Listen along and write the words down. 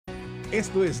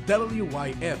Esto es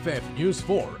WYFF News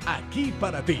 4, aquí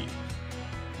para ti.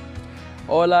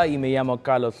 Hola, y me llamo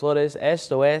Carlos Flores.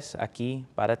 Esto es Aquí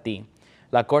para ti.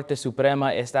 La Corte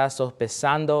Suprema está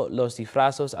sopesando los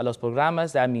disfrazos a los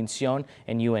programas de admisión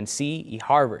en UNC y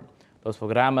Harvard. Los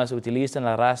programas utilizan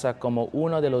la raza como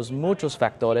uno de los muchos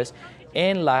factores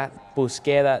en la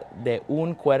búsqueda de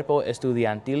un cuerpo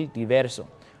estudiantil diverso.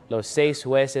 Los 6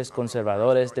 jueces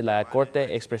conservadores de la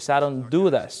Corte expresaron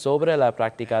dudas sobre la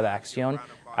práctica de acción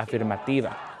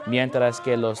afirmativa, mientras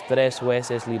que los 3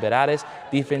 jueces liberales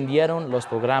defendieron los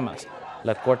programas.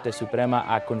 La Corte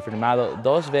Suprema ha confirmado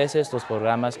 2 veces los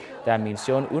programas de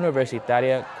admisión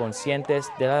universitaria conscientes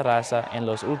de la raza en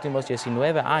los últimos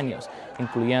 19 años,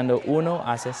 incluyendo uno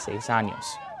hace 6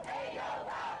 años.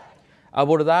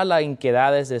 Abordar las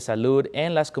inquietudes de salud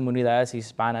en las comunidades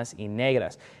hispanas y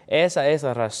negras. Esa es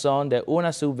la razón de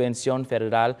una subvención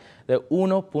federal de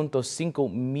 $1.5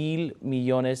 mil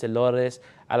millones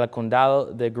al condado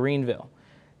de Greenville.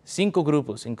 5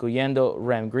 grupos, incluyendo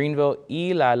REM Greenville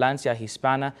y la Alianza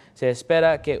Hispana, se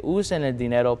espera que usen el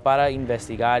dinero para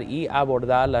investigar y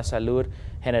abordar la salud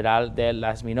general de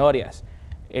las minorías.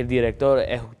 El director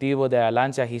ejecutivo de la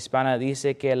Alianza Hispana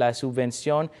dice que la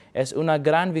subvención es una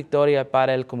gran victoria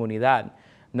para la comunidad.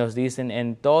 Nos dicen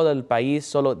en todo el país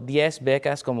solo 10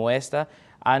 becas como esta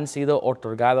han sido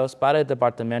otorgadas para el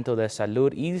Departamento de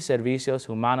Salud y Servicios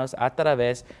Humanos a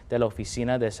través de la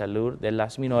Oficina de Salud de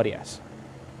las Minorías.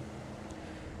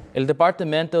 El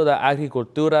Departamento de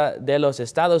Agricultura de los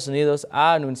Estados Unidos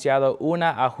ha anunciado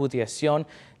una adjudicación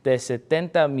de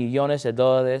 $70 millones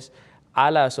a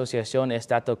la Asociación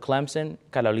Estatal Clemson,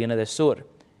 Carolina del Sur.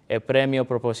 El premio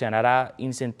proporcionará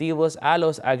incentivos a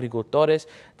los agricultores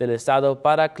del estado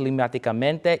para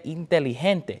climáticamente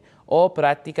inteligente o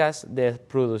prácticas de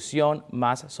producción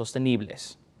más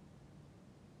sostenibles.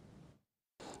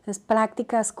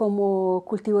 Prácticas como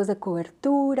cultivos de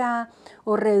cobertura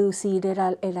o reducir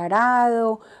el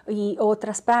arado y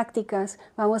otras prácticas.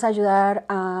 Vamos a ayudar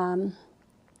a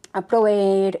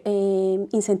proveer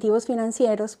incentivos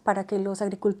financieros para que los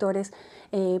agricultores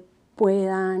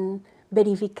puedan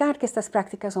verificar que estas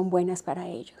prácticas son buenas para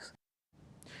ellos.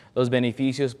 Los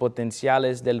beneficios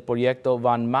potenciales del proyecto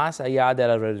van más allá de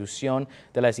la reducción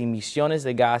de las emisiones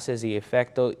de gases de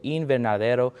efecto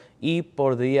invernadero y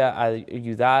podría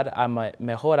ayudar a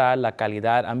mejorar la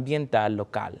calidad ambiental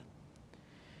local.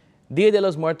 Día de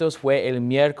los Muertos fue el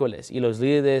miércoles y los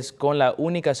líderes con la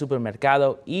única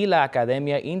supermercado y la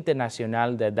Academia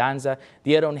Internacional de Danza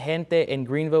dieron gente en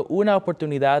Greenville una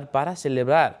oportunidad para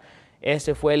celebrar.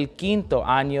 Este fue el 5º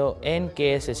año en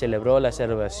que se celebró la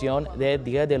celebración del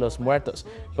Día de los Muertos.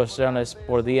 Personas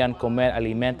podían comer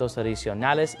alimentos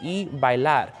tradicionales y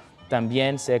bailar.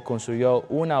 También se construyó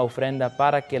una ofrenda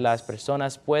para que las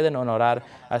personas puedan honorar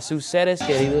a sus seres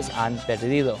queridos han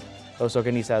perdido. Los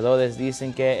organizadores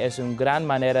dicen que es una gran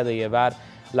manera de llevar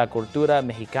la cultura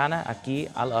mexicana aquí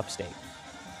al Upstate.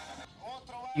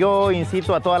 Yo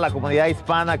incito a toda la comunidad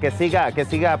hispana que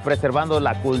siga preservando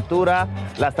la cultura,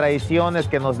 las tradiciones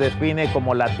que nos define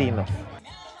como latinos.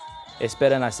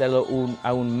 Esperan hacerlo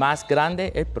aún más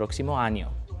grande el próximo año.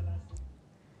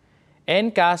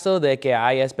 En caso de que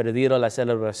hayas perdido la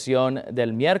celebración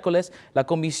del miércoles, la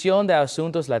Comisión de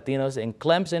Asuntos Latinos en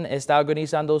Clemson está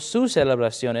organizando sus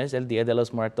celebraciones del Día de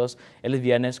los Muertos el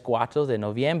viernes 4 de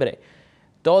noviembre.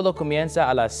 Todo comienza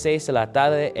a las 6 de la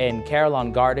tarde en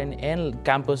Carillon Garden en el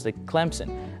campus de Clemson.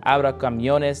 Habrá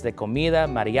camiones de comida,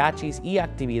 mariachis y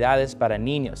actividades para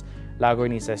niños. La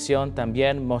organización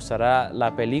también mostrará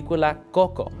la película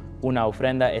Coco. Una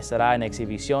ofrenda estará en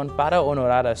exhibición para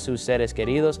honorar a sus seres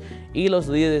queridos y los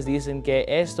líderes dicen que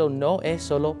esto no es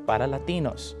solo para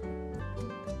latinos.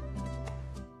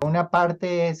 Una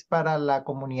parte es para la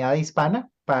comunidad hispana,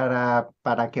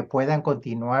 para que puedan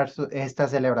continuar esta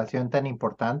celebración tan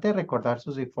importante, recordar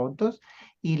sus difuntos.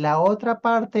 Y la otra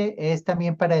parte es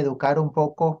también para educar un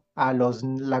poco a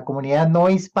la comunidad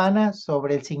no hispana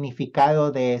sobre el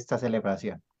significado de esta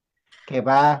celebración.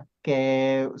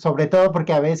 Sobre todo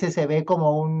porque a veces se ve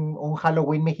como un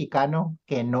Halloween mexicano,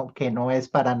 que no es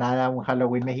para nada un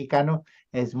Halloween mexicano,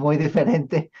 es muy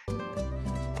diferente.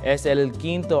 Es el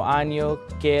 5º año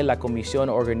que la comisión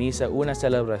organiza una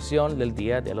celebración del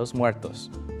Día de los Muertos.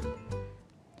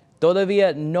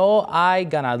 Todavía no hay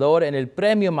ganador en el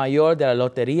premio mayor de la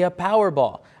lotería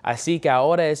Powerball, así que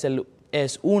ahora es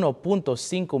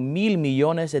 1.5 mil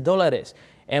millones de dólares.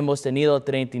 Hemos tenido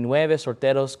 39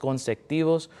 sorteos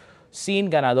consecutivos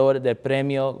sin ganador del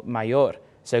premio mayor.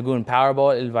 Según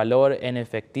Powerball, el valor en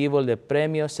efectivo del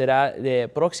premio será de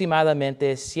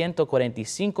aproximadamente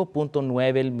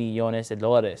 145.9 millones de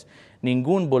dólares.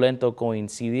 Ningún boleto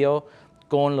coincidió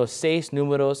con los 6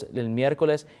 números del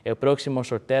miércoles. El próximo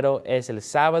sorteo es el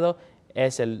sábado.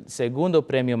 Es el segundo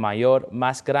premio mayor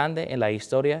más grande en la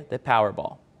historia de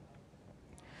Powerball.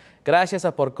 Gracias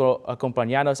por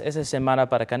acompañarnos esta semana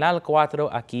para Canal 4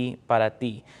 Aquí para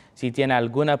ti. Si tiene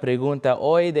alguna pregunta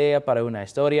o idea para una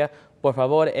historia, por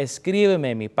favor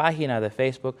escríbeme en mi página de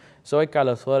Facebook. Soy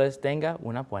Carlos Flores. Tenga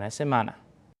una buena semana.